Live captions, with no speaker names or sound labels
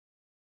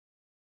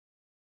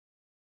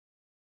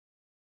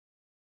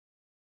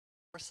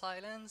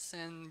silence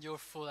and your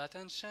full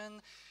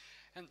attention.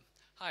 And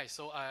hi,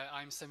 so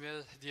I'm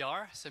Samuel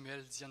DR, Samuel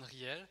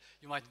Dianriel.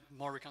 You might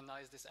more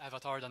recognize this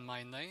avatar than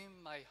my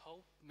name, I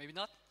hope, maybe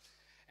not.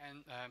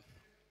 And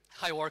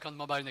I work on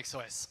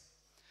mobile-nixos.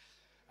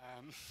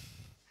 Um,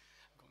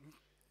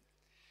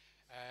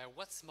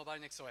 what's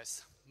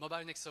mobile-nixos?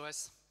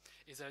 Mobile-nixos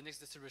is a Linux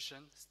distribution,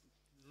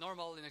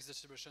 normal Linux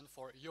distribution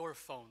for your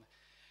phone.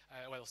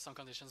 Well, some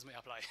conditions may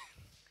apply.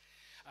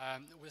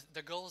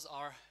 The goals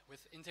are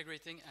with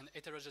integrating an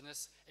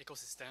heterogeneous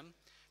ecosystem,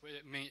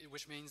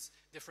 which means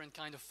different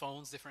kind of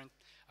phones, different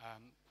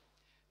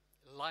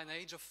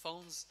lineage of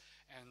phones,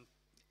 and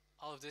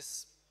all of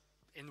this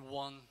in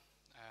one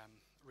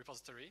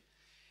repository.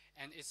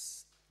 And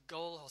its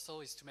goal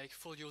also is to make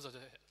full use of the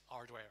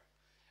hardware.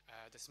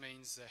 This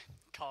means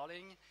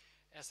calling,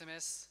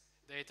 SMS,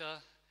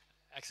 data,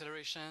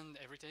 acceleration,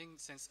 everything,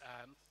 since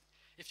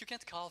if you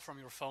can't call from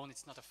your phone,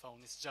 it's not a phone,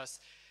 it's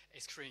just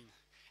a screen.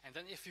 And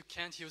then if you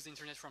can't use the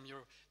internet from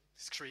your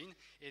screen,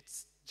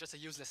 it's just a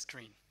useless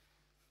screen.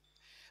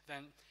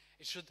 Then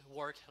it should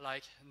work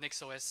like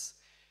NixOS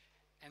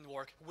and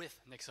work with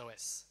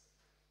NixOS.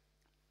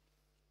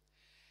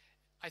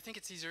 I think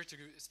it's easier to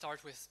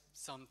start with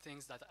some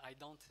things that I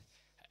don't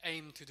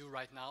aim to do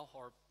right now,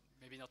 or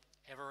maybe not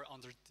ever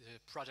under the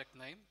project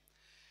name.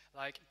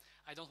 Like,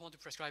 I don't want to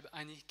prescribe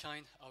any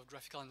kind of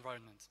graphical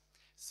environment.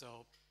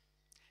 So,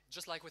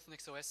 just like with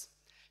NixOS,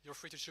 you're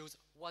free to choose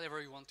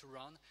whatever you want to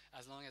run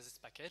as long as it's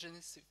packaged, and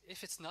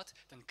if it's not,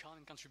 then come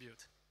and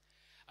contribute.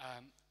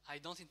 I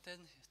don't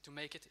intend to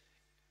make it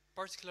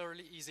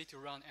particularly easy to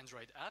run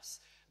Android apps,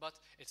 but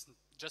it's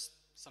just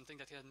something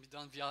that can be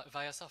done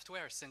via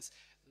software, since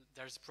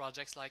there's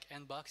projects like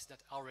Nbox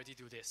that already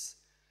do this.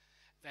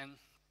 Then,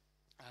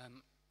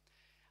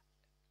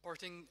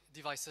 porting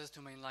devices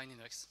to mainline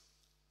Linux.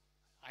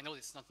 I know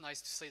it's not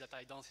nice to say that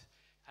I don't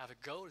have a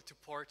goal to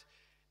port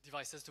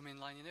devices to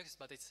mainline Linux,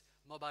 but it's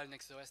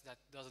mobile-nixos that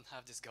doesn't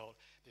have this goal,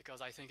 because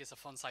I think it's a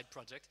fun side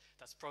project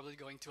that's probably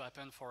going to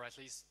happen for at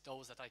least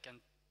those that I can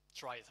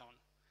try it on.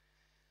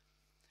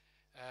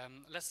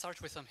 Let's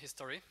start with some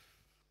history.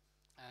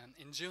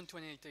 In June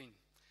 2018,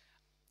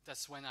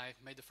 that's when I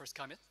made the first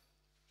commit,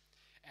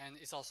 and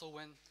it's also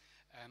when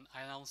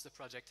I announced the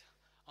project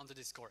on the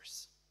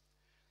discourse.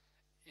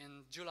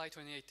 In July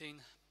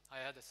 2018, I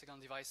had a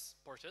second device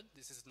ported.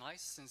 This is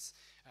nice, since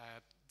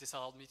this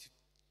allowed me to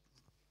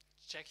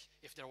check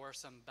if there were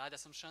some bad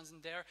assumptions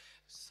in there,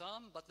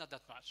 some, but not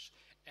that much.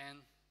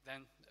 And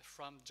then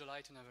from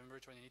July to November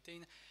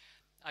 2018,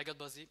 I got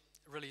busy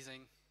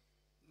releasing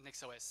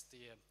NixOS,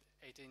 the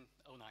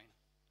 1809.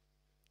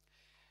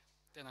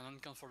 Then an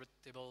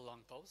uncomfortable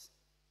long pause.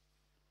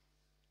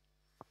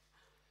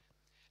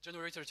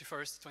 January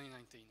 31st,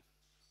 2019.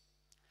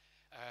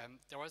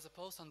 There was a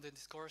post on the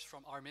discourse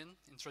from Armin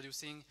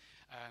introducing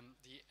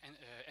the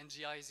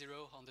NGI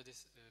 0 on the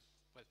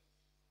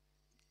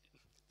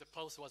the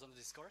post was on the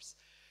discourse.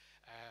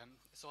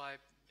 So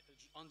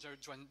on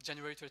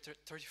January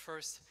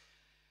 31st,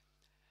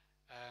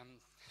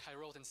 I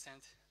wrote and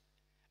sent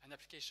an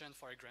application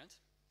for a grant.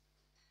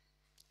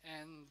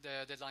 And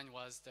the deadline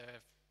was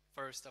the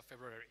 1st of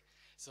February.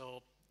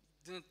 So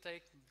didn't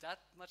take that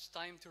much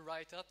time to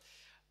write up.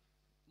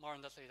 More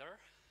on that later.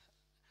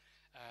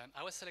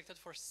 I was selected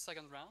for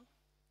second round.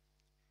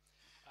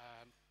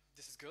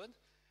 This is good.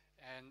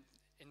 And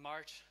in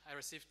March, I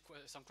received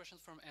some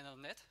questions from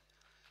NLNet.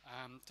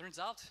 Turns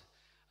out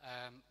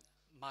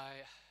my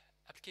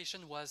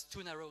application was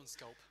too narrow in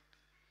scope.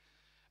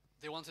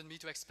 They wanted me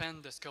to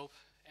expand the scope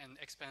and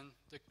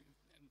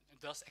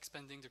thus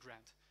expanding the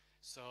grant.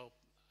 So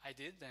I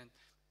did, and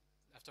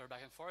after back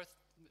and forth,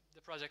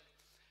 the project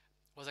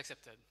was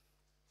accepted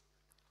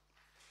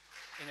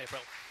in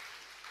April.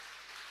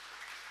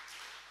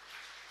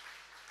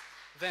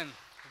 Then,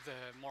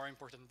 the more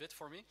important bit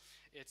for me,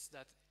 it's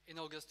that in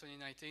August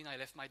 2019, I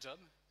left my job,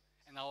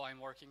 and now I'm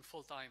working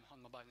full-time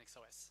on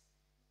mobile-nixos.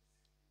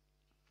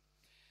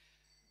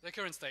 The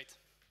current state.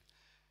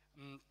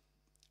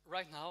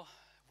 Right now,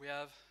 we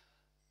have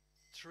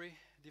 3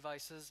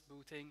 devices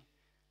booting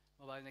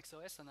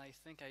mobile-nixos, and I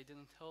think I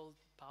didn't hold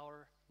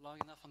power long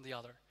enough on the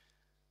other.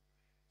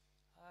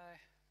 I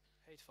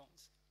hate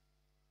phones.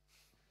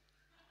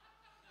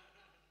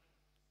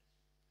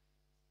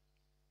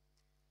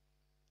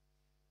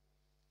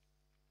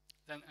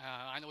 Then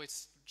I know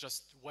it's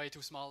just way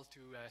too small to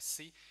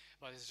see,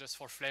 but it's just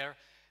for flair.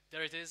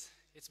 There it is.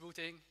 It's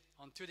booting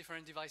on 2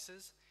 different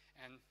devices,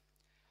 and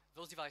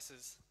those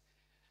devices,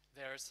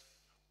 there's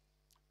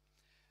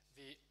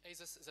the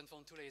Asus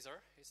Zenfone 2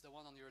 laser. It's the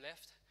one on your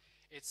left.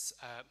 It's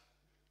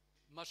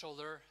much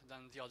older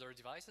than the other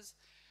devices.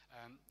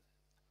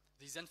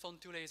 The Zenfone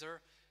 2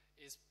 laser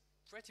is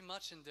pretty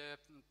much in the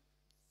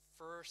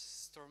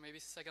first or maybe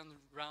second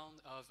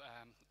round of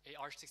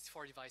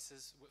AR64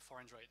 devices for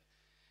Android.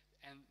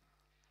 And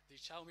the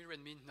Xiaomi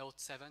Redmi Note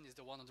 7 is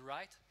the one on the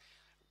right,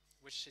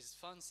 which is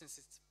fun since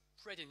it's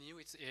pretty new.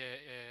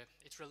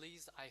 It's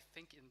released, I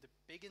think, in the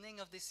beginning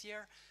of this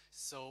year.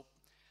 So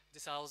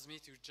this allows me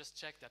to just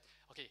check that,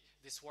 okay,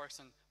 this works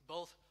on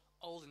both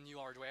old and new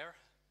hardware,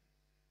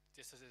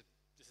 this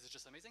is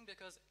just amazing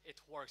because it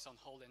works on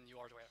whole and new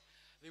hardware.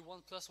 The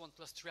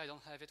OnePlus 3, I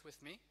don't have it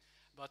with me,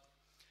 but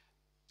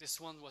this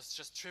one was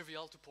just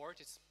trivial to port.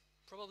 It's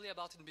probably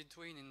about in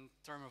between in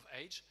terms of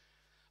age,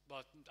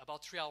 but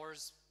about 3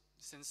 hours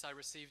since I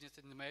received it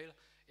in the mail,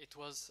 it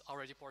was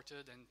already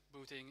ported and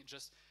booting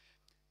just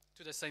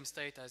to the same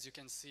state as you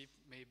can see,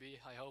 maybe,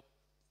 I hope,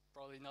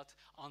 probably not,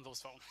 on those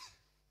phones.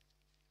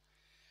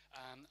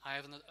 I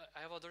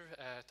have other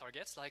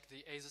targets like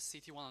the Asus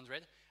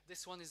CT100.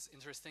 This one is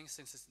interesting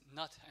since it's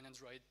not an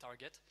Android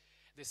target.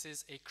 This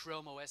is a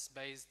Chrome OS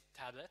based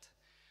tablet.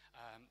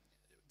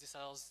 This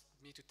allows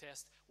me to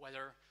test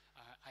whether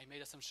I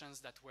made assumptions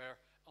that were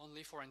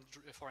only for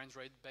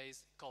Android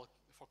based,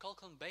 for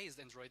Qualcomm based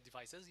Android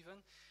devices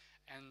even,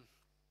 and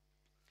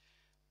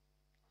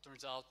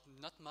turns out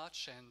not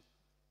much, and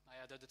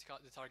I added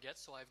the target,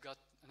 so I've got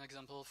an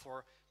example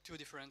for 2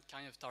 different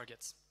kind of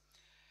targets.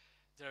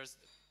 There's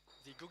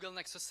the Google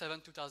Nexus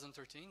 7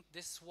 2013.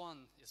 This one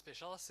is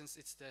special since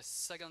it's the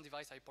second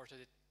device I ported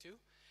it to,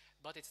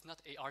 but it's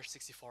not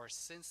AR64.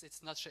 Since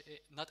it's not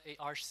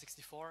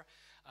AR64,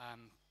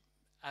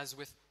 as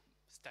with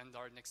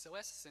standard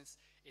NixOS, since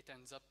it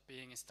ends up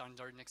being a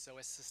standard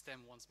NixOS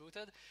system once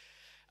booted,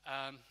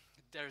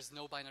 there's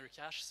no binary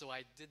cache, so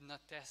I did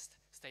not test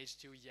stage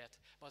 2 yet,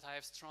 but I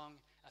have strong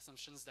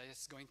assumptions that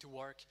it's going to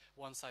work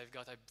once I've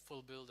got a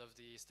full build of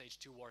the stage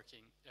 2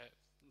 working,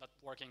 not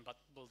working, but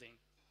building.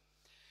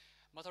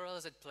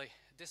 Motorola Z Play.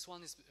 This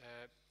one is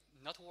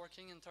not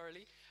working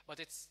entirely,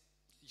 but it's,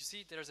 you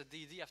see there's a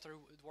DD after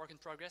work in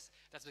progress.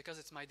 That's because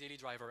it's my daily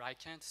driver. I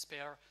can't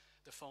spare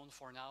the phone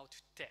for now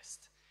to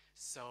test.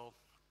 So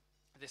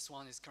this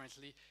one is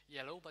currently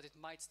yellow, but it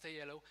might stay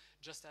yellow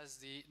just as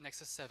the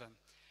Nexus 7.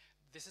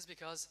 This is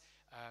because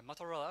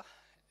Motorola,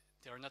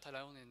 they are not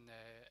alone in,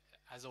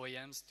 as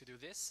OEMs to do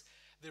this.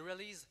 They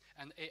release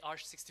an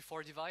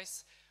AR64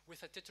 device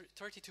with a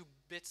 32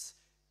 bits,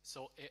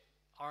 so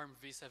ARM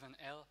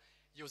v7L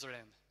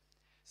user-end.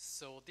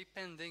 So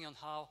depending on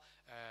how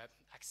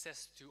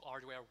access to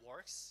hardware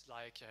works,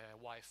 like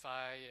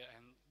Wi-Fi,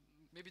 and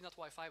maybe not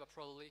Wi-Fi, but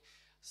probably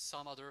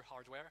some other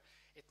hardware,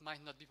 it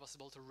might not be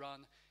possible to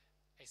run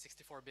a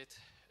 64-bit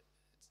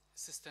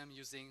system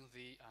using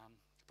the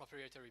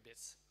proprietary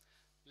bits.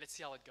 Let's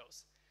see how it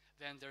goes.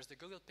 Then there's the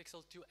Google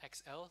Pixel 2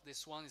 XL.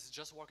 This one is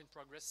just work in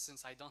progress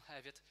since I don't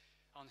have it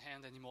on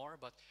hand anymore,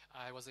 but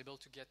I was able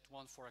to get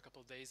one for a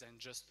couple days and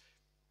just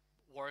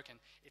work, and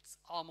it's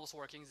almost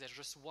working. There's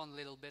just one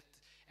little bit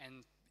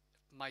and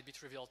might be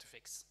trivial to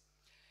fix.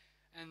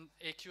 And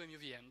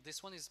AQMUVM.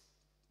 This one is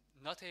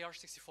not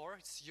AR64.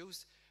 It's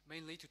used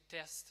mainly to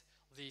test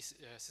the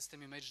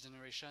system image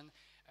generation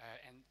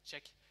and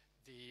check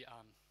the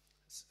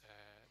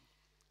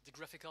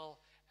graphical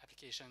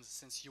applications,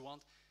 since you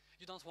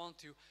don't want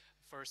to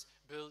first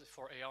build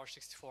for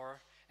AR64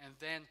 and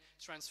then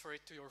transfer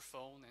it to your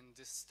phone, and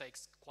this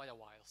takes quite a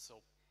while. So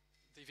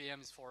the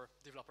VM is for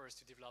developers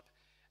to develop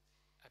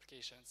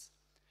applications.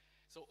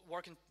 So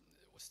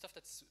stuff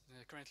that's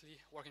currently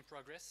work in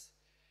progress,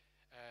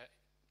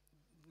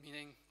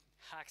 meaning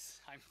hacks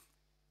I'm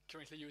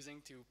currently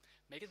using to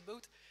make it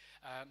boot.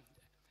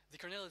 The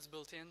kernel is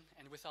built in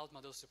and without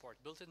module support.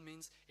 Built in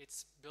means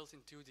it's built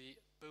into the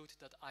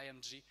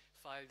boot.img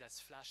file that's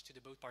flashed to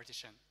the boot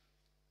partition.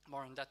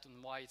 More on that,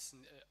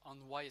 on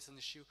why it's an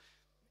issue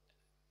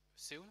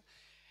soon.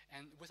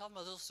 And without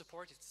module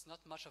support, it's not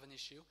much of an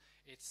issue.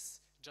 It's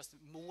just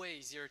way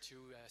easier to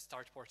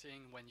start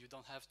porting when you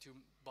don't have to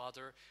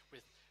bother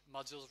with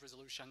modules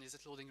resolution. Is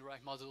it loading the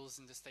right modules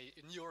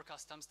in your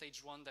custom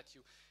stage 1 that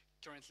you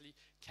currently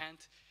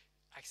can't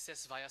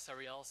access via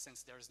serial,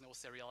 since there's no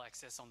serial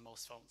access on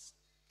most phones.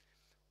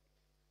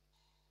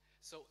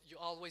 So you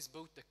always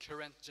boot the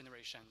current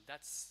generation.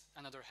 That's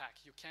another hack.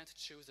 You can't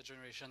choose the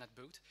generation at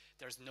boot.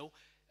 There's not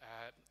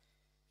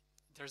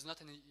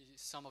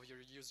some of your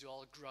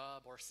usual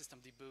grub or system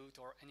deboot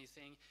or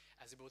anything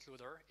as a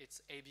bootloader.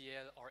 It's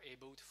ABL or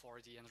ABoot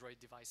for the Android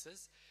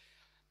devices.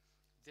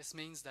 This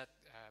means that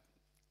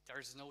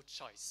there's no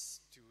choice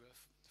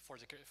for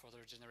the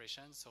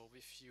generation. So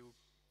if you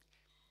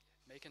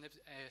make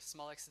a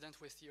small accident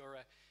with your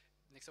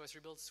NixOS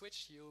rebuild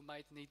switch, you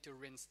might need to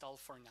reinstall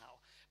for now.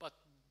 But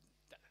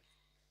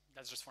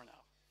that's just for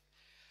now.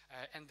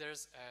 And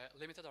there's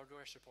limited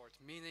hardware support,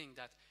 meaning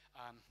that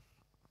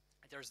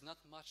there's not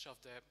much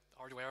of the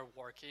hardware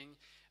working.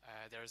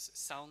 There's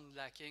sound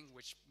lacking,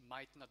 which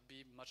might not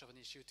be much of an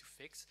issue to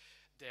fix.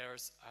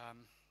 There's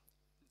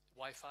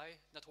Wi-Fi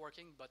not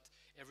working, but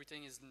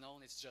everything is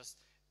known. It's just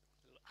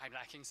I'm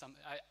lacking some.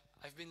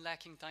 I've been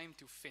lacking time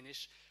to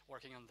finish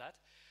working on that.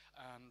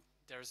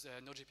 There's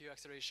no GPU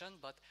acceleration,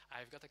 but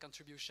I've got a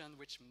contribution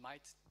which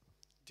might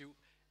do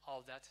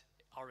all that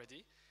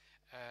already.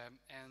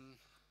 And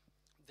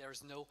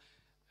there's no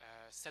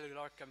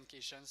cellular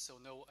communication, so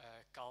no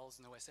calls,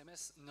 no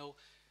SMS, no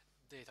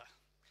data.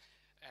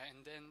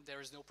 And then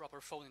there's no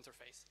proper phone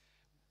interface.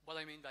 What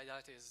I mean by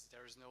that is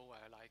there's no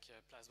like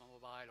Plasma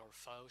Mobile or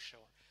Fauch,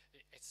 or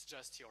it's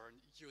just your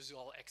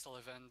usual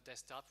X11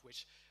 desktop,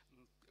 which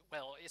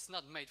well, it's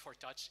not made for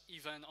touch,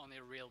 even on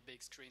a real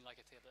big screen like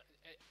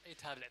a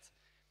tablet.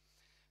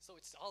 So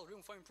it's all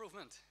room for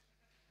improvement.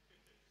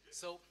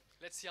 So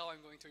let's see how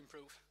I'm going to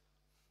improve.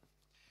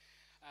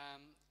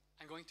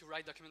 I'm going to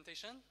write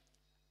documentation.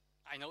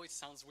 I know it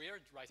sounds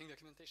weird, writing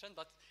documentation,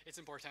 but it's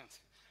important.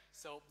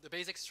 So the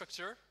basic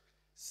structure,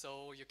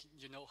 so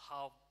you know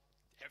how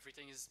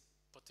everything is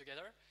put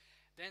together.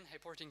 Then a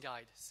porting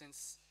guide,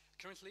 since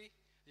currently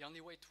the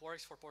only way it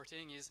works for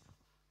porting is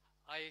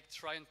I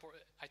try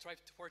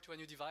to port to a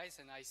new device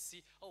and I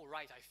see, oh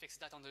right, I fixed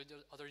that on the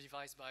other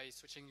device by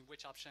switching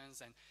which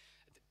options, and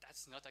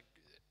that's not a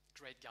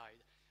great guide.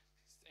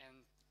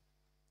 And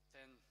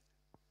then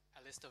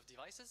a list of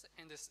devices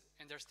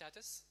and their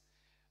status,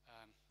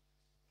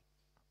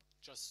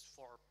 just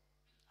for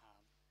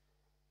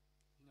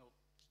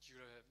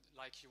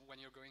when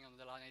you're going on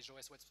the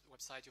NixOS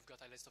website, you've got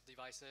a list of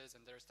devices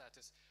and their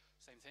status,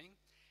 same thing,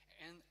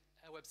 and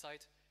a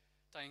website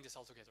tying this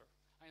all together.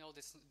 I know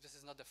this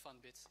is not the fun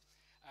bit.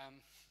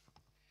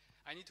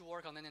 I need to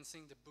work on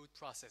enhancing the boot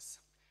process.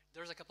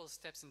 There's a couple of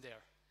steps in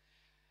there.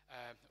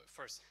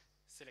 First,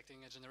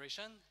 selecting a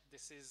generation.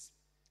 This is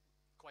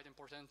quite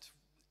important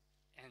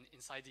and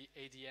inside the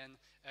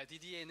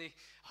DNA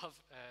of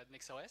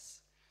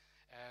NixOS.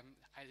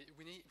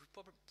 We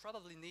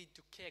probably need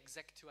to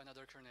kexec to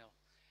another kernel,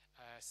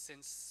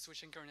 since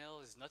switching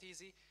kernel is not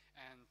easy,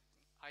 and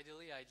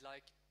ideally I'd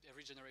like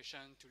every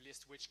generation to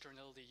list which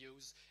kernel they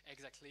use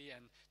exactly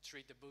and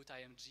treat the boot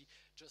IMG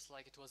just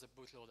like it was a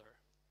bootloader.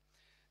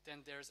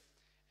 Then there's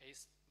a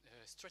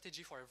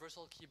strategy for a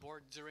virtual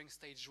keyboard during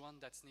stage 1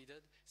 that's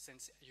needed,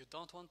 since you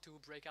don't want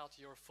to break out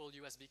your full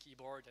USB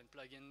keyboard and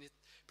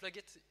plug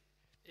it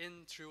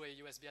in through a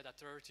USB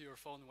adapter to your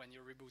phone when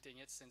you're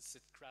rebooting it, since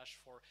it crashed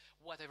for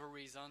whatever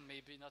reason,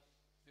 maybe not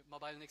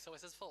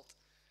mobile-nixos' fault.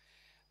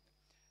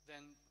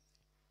 Then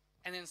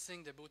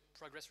enhancing the boot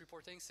progress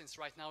reporting, since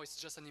right now it's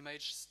just an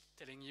image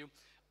telling you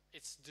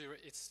it's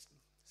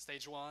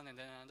stage 1 and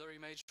then another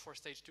image for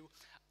stage 2.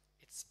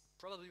 It's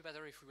probably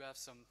better if we have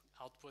some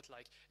output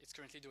like it's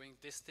currently doing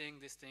this thing,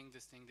 this thing,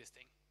 this thing, this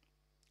thing.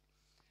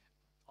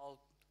 All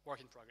work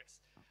in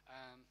progress.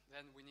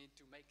 Then we need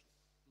to make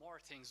more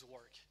things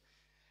work,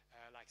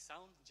 like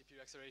sound,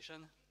 GPU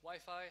acceleration,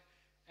 Wi-Fi,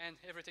 and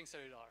everything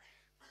cellular.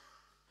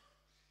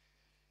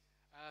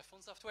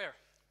 Phone software.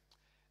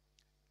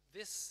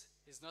 This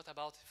is not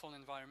about phone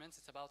environments,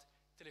 it's about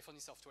telephony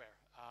software.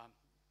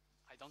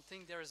 I don't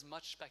think there is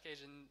much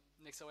package in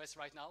NixOS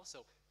right now,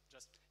 so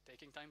just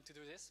taking time to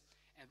do this.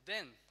 And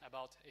then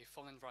about a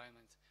phone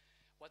environment.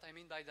 What I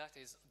mean by that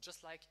is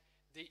just like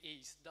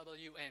DEs,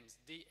 WMs,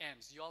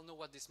 DMs, you all know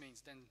what this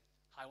means. Then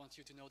I want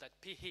you to know that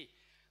PE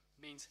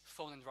means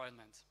phone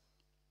environment.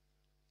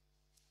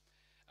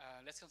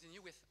 Let's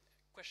continue with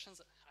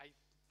questions I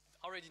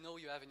already know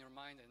you have in your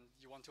mind and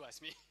you want to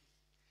ask me.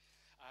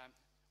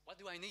 What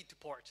do I need to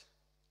port?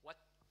 What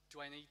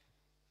do I need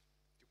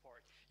to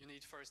port? You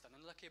need first an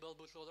unlockable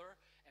bootloader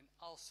and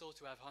also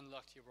to have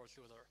unlocked your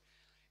bootloader.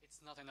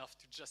 It's not enough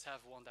to just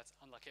have one that's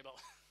unlockable.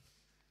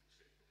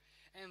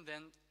 And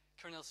then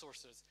kernel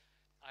sources.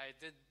 I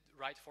did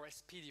write for a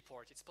speedy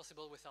port. It's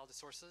possible without the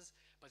sources,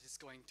 but it's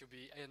going to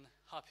be an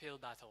uphill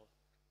battle.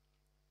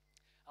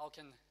 How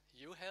can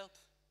you help?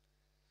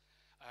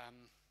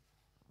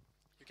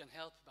 You can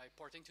help by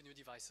porting to new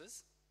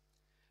devices.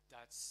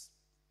 That's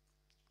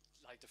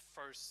like the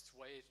first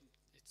way.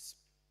 It's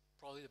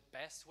probably the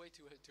best way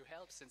to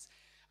help, since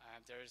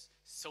there's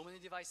so many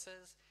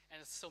devices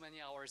and so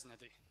many hours in a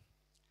day.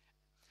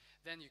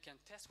 Then you can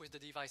test with the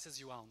devices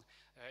you own.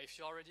 If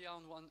you already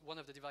own one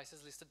of the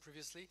devices listed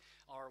previously,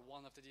 or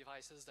one of the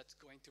devices that's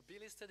going to be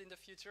listed in the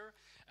future,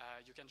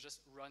 you can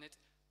just run it,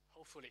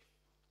 hopefully.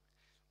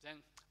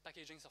 Then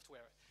packaging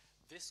software.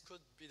 This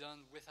could be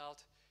done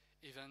without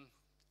even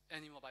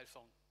any mobile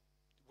phone.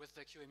 With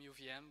the QEMU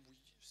VM,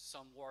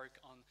 some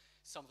work on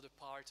some of the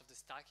parts of the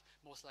stack,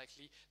 most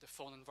likely the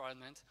phone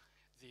environment,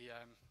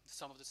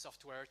 some of the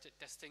software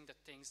testing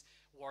that things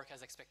work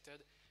as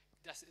expected.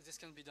 This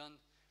can be done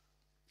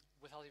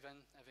without even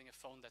having a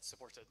phone that's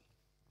supported.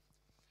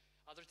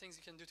 Other things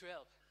you can do to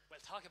help? Well,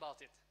 talk about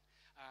it.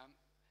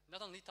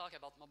 Not only talk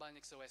about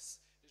mobile-nixos,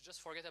 just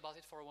forget about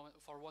it for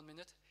 1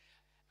 minute.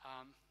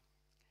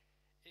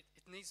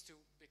 It needs to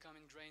become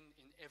ingrained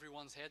in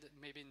everyone's head,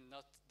 maybe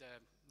not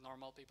the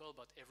normal people,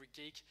 but every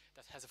geek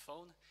that has a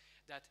phone,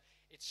 that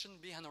it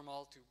shouldn't be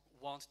normal to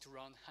want to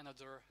run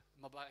another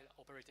mobile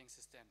operating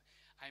system.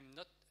 I'm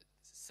not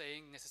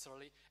saying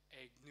necessarily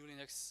a GNU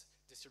Linux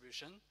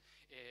distribution.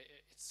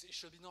 It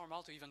should be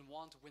normal to even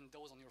want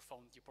Windows on your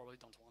phone. You probably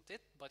don't want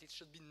it, but it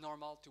should be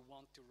normal to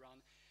want to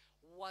run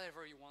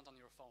whatever you want on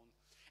your phone.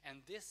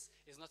 And this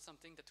is not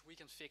something that we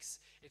can fix.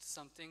 It's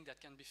something that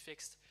can be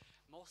fixed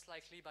most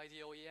likely by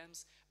the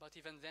OEMs, but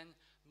even then,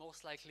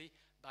 most likely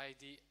by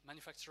the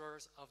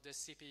manufacturers of the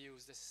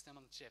CPUs, the system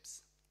on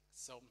chips.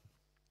 So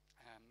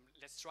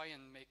let's try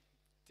and make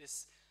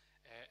this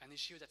an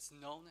issue that's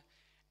known,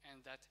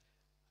 and that,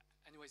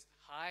 anyways,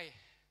 I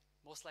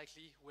most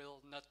likely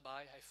will not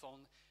buy a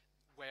phone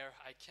where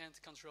I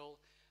can't control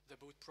the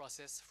boot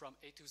process from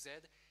A to Z,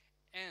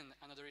 And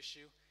another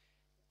issue,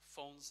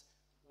 phones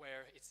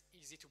where it's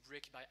easy to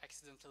break by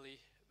accidentally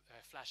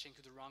flashing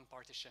to the wrong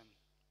partition.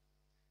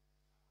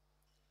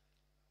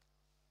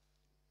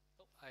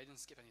 Oh, I didn't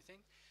skip anything.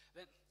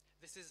 Then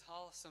this is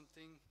all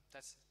something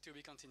that's to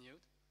be continued.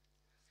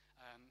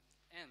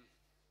 And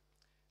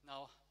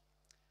now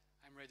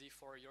I'm ready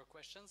for your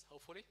questions,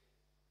 hopefully.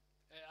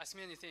 Ask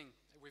me anything,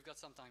 we've got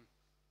some time.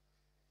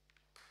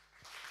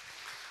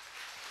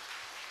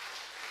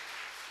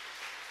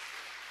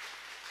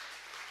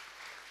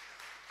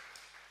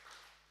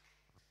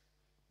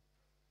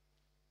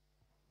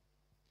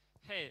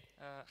 Hey,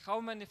 how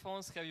many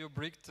phones have you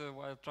bricked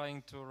while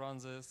trying to run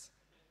this?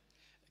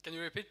 Can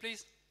you repeat,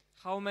 please?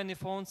 How many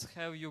phones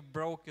have you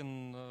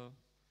broken?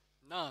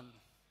 None.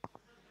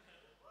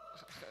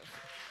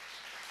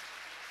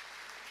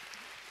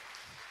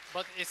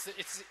 But it's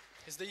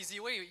the easy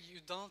way. You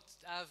don't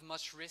have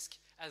much risk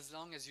as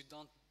long as you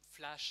don't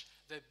flash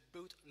the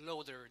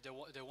bootloader,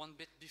 the one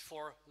bit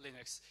before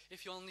Linux.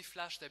 If you only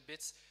flash the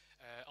bits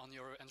on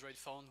your Android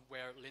phone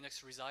where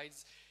Linux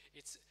resides,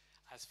 it's,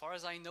 as far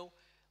as I know,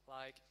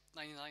 like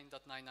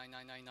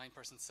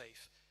 99.99999%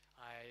 safe.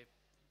 I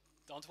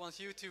don't want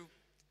you to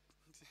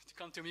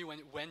come to me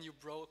when you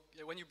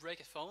break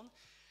a phone,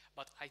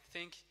 but I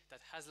think that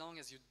as long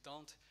as you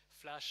don't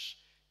flash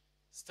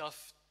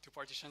stuff to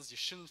partitions you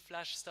shouldn't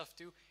flash stuff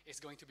to, it's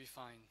going to be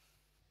fine.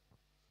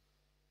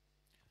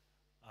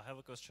 I have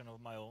a question of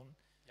my own.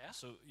 Yeah?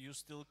 So you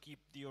still keep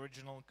the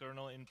original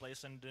kernel in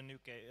place and the new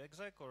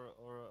exec, or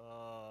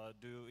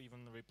do you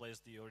even replace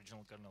the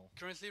original kernel?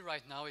 Currently,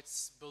 right now,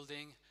 it's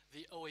building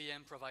the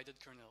OEM provided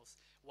kernels.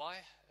 Why?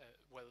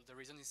 Well, the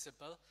reason is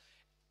simple.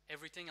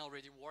 Everything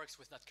already works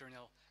with that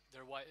kernel. The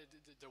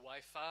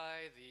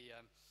Wi-Fi, the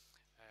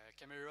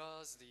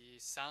cameras, the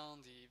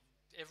sound,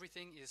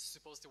 everything is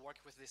supposed to work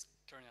with this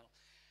kernel.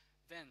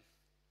 Then,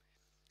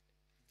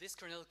 this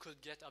kernel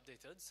could get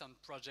updated. Some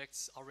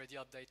projects already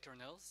update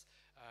kernels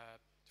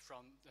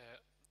from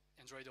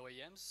Android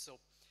OEMs. So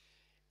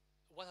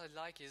what I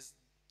like is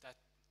that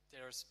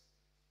there's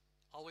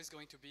always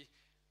going to be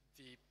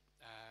the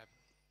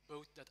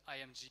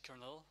boot.img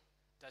kernel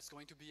that's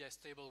going to be a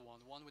stable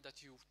one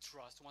that you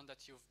trust, one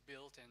that you've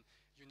built and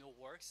you know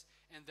works,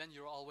 and then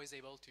you're always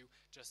able to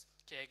just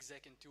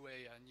kexec into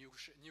a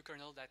new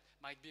kernel that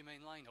might be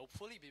mainline,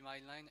 hopefully be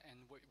mainline,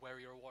 and where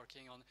you're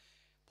working on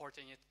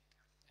porting it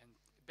and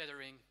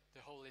bettering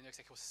the whole Linux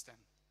ecosystem.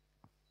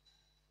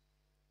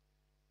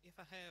 If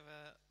I have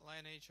a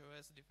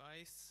NixOS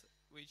device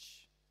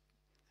which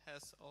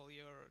has all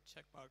your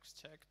checkmarks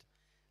checked,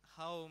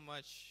 how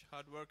much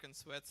hard work and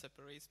sweat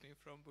separates me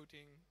from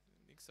booting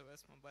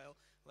NixOS mobile?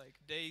 Like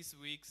days,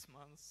 weeks,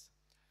 months?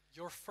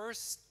 Your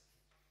first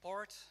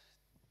port,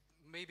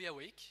 maybe a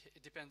week,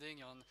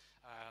 depending on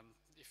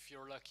if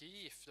you're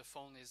lucky, if the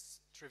phone is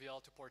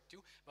trivial to port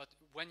to. But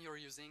when you're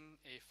using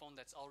a phone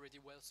that's already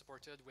well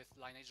supported with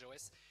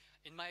NixOS,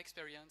 in my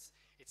experience,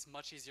 it's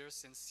much easier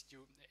since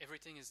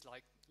everything is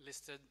like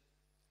listed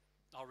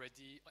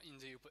already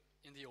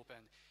in the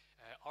open.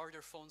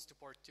 Harder phones to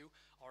port to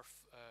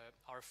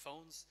are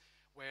phones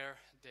where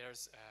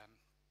there's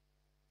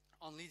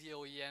only the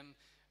OEM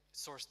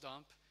source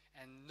dump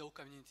and no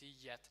community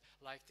yet,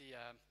 like the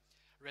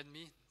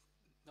Redmi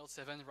Note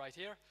 7 right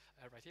here.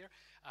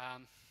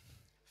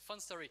 Fun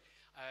story.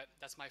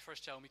 That's my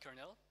first Xiaomi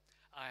kernel.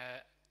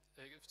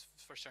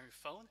 First Xiaomi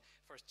phone,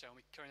 first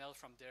Xiaomi kernel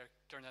from their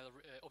kernel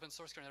open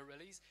source kernel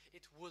release.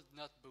 It would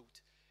not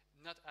boot,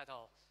 not at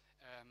all.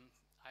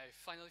 I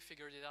finally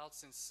figured it out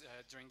since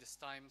during this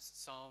time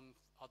some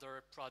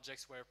other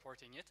projects were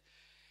porting it.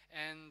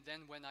 And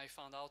then when I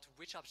found out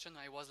which option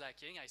I was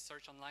lacking, I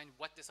searched online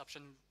what this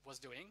option was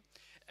doing,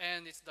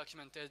 and it's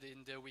documented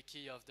in the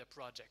wiki of the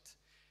project.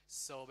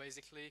 So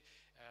basically,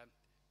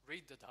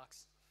 read the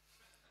docs.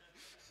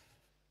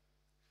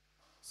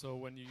 So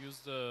when you use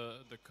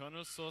the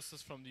kernel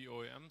sources from the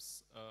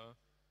OEMs,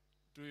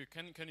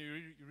 can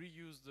you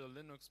reuse the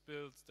Linux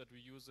builds that we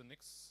use in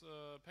Nix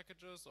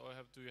packages, or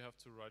do you have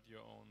to write your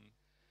own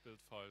build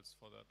files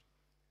for that?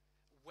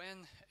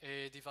 When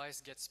a device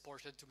gets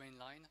ported to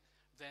mainline,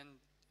 then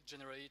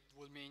generally it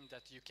will mean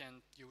that you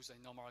can use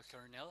a normal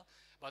kernel.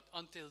 But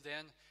until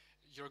then,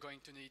 you're going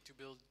to need to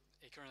build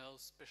a kernel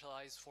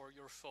specialized for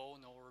your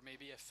phone or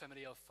maybe a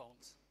family of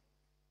phones.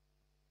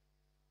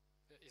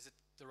 Is it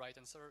the right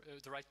answer?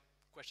 The right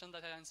question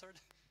that I answered?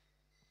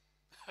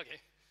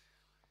 Okay.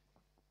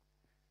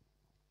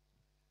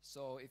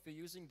 So if you're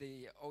using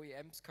the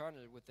OEM's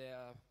kernel with their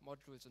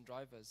modules and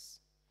drivers,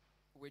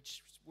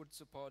 which would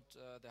support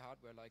the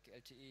hardware like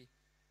LTE,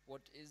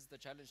 what is the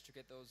challenge to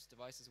get those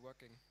devices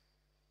working?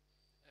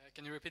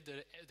 Can you repeat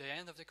the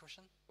end of the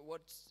question?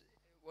 What's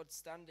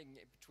standing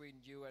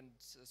between you and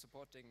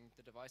supporting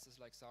the devices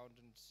like sound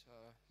and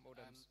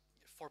modems?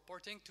 For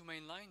porting to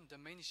mainline, the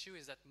main issue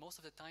is that most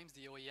of the times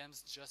the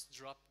OEMs just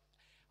drop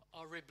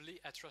horribly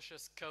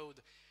atrocious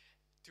code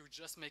to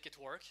just make it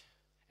work.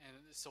 And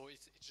so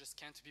it just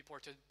can't be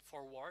ported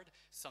forward.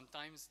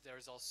 Sometimes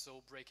there's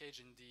also breakage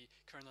in the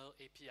kernel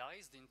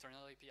APIs, the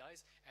internal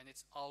APIs, and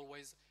it's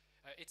always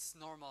It's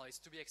normal, it's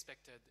to be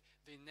expected.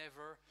 They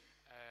never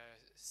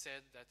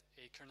said that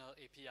a kernel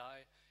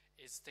API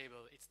is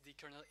stable. It's the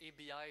kernel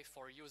ABI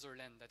for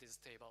userland that is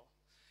stable.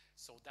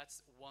 So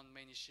that's one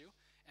main issue.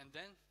 And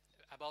then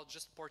about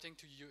just porting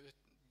to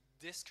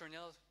this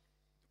kernel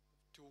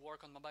to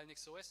work on mobile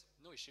NixOS,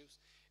 no issues.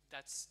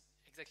 That's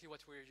exactly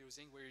what we're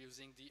using. We're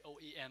using the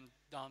OEM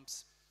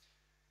dumps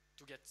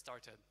to get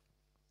started.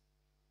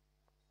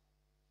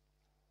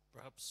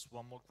 Perhaps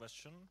one more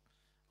question.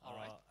 All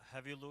right.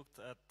 Have you looked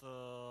at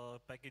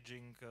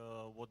packaging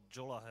what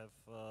Jolla have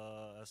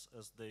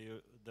as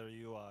their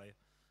UI,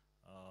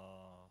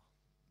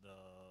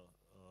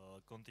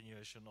 the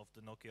continuation of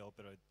the Nokia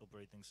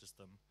operating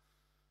system?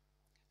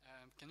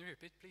 Can you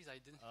repeat, please? I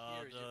didn't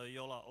hear you. The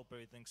Jolla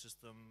operating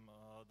system,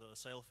 the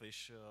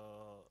Sailfish.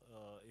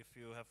 If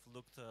you have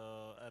looked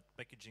at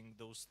packaging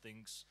those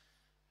things,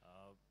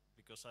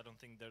 because I don't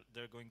think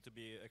they're going to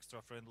be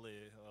extra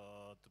friendly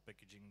to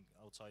packaging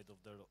outside of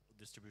their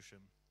distribution.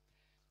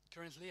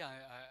 Currently,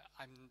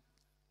 I'm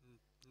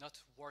not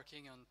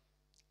working on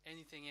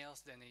anything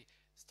else than a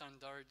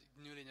standard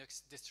GNU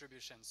Linux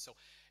distribution. So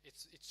it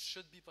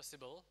should be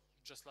possible,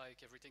 just like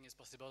everything is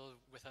possible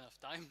with enough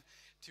time,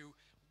 to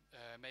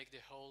make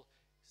the whole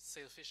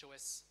Sailfish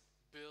OS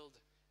build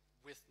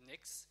with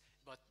Nix.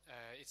 But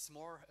it's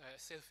more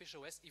Sailfish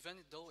OS, even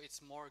though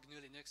it's more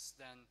GNU Linux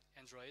than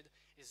Android,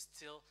 is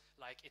still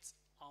like its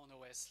own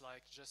OS,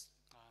 like just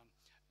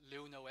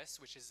LeonOS,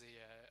 which is the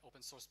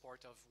open source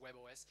port of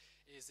WebOS,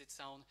 is its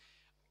own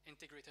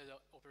integrated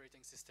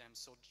operating system.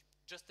 So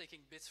just taking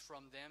bits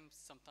from them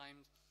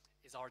sometimes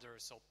is harder.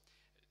 So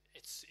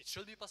it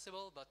should be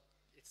possible, but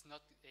it's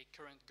not a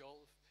current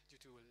goal due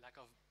to lack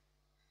of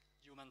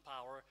human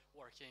power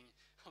working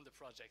on the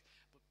project.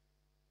 But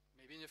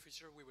maybe in the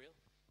future we will.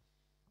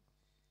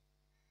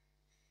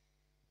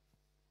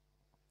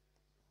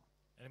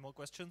 Any more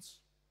questions?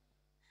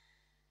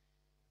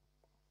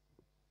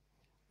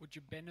 Would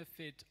you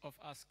benefit of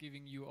us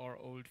giving you our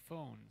old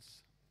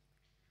phones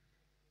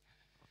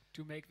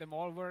to make them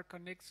all work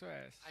on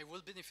NixOS? I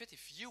will benefit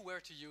if you were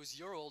to use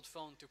your old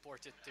phone to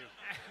port it to.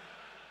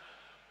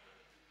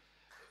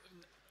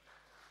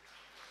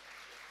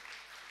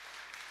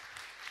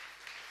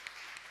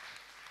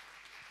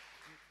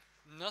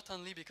 Not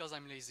only because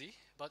I'm lazy,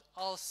 but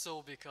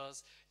also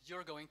because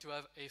you're going to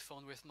have a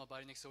phone with mobile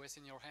NixOS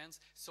in your hands,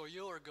 so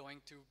you're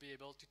going to be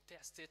able to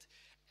test it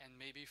and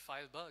maybe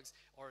file bugs,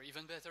 or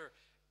even better,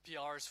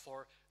 PRs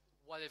for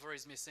whatever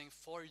is missing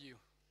for you.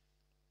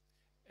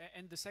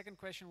 And the second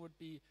question would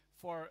be,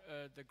 for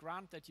the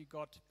grant that you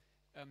got,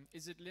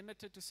 is it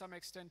limited to some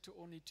extent to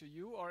only to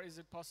you, or is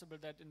it possible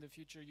that in the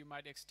future you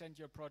might extend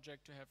your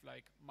project to have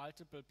like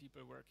multiple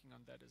people working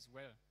on that as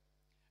well?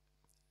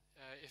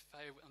 If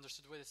I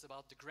understood well, it's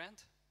about the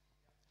grant.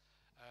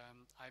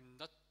 I'm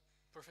not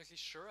perfectly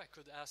sure. I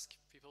could ask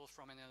people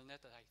from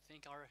NLNet that I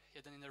think are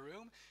hidden in the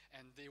room,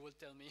 and they will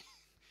tell me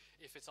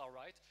if it's all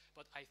right,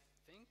 but I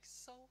think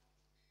so.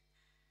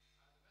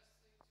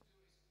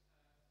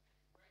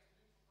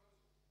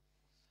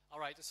 All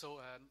right, so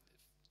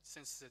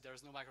since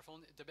there's no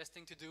microphone, the best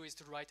thing to do is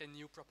to write a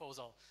new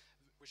proposal,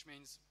 which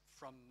means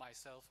from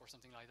myself or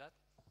something like that.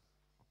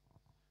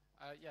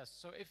 Yes,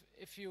 so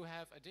if you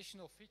have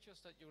additional features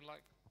that you would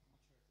like...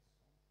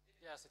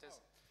 Yes, it is.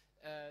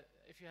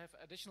 If you have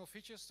additional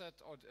features that,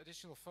 or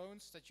additional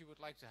phones that you would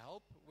like to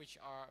help, which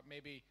are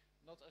maybe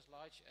not as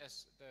large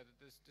as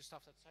the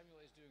stuff that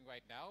Samuel is doing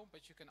right now,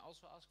 but you can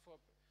also ask for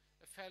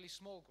a fairly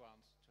small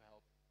grant to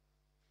help.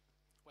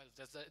 Well,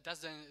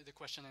 that's the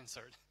question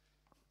answered.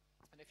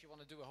 And if you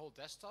want to do a whole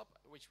desktop,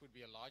 which would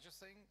be a larger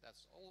thing,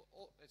 that's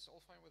it's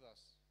all fine with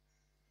us.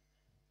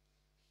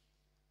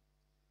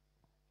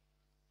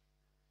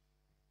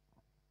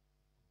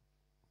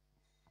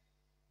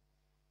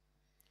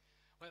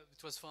 Well,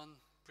 it was fun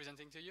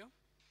presenting to you.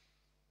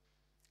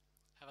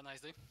 Have a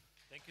nice day.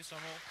 Thank you,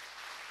 Samuel.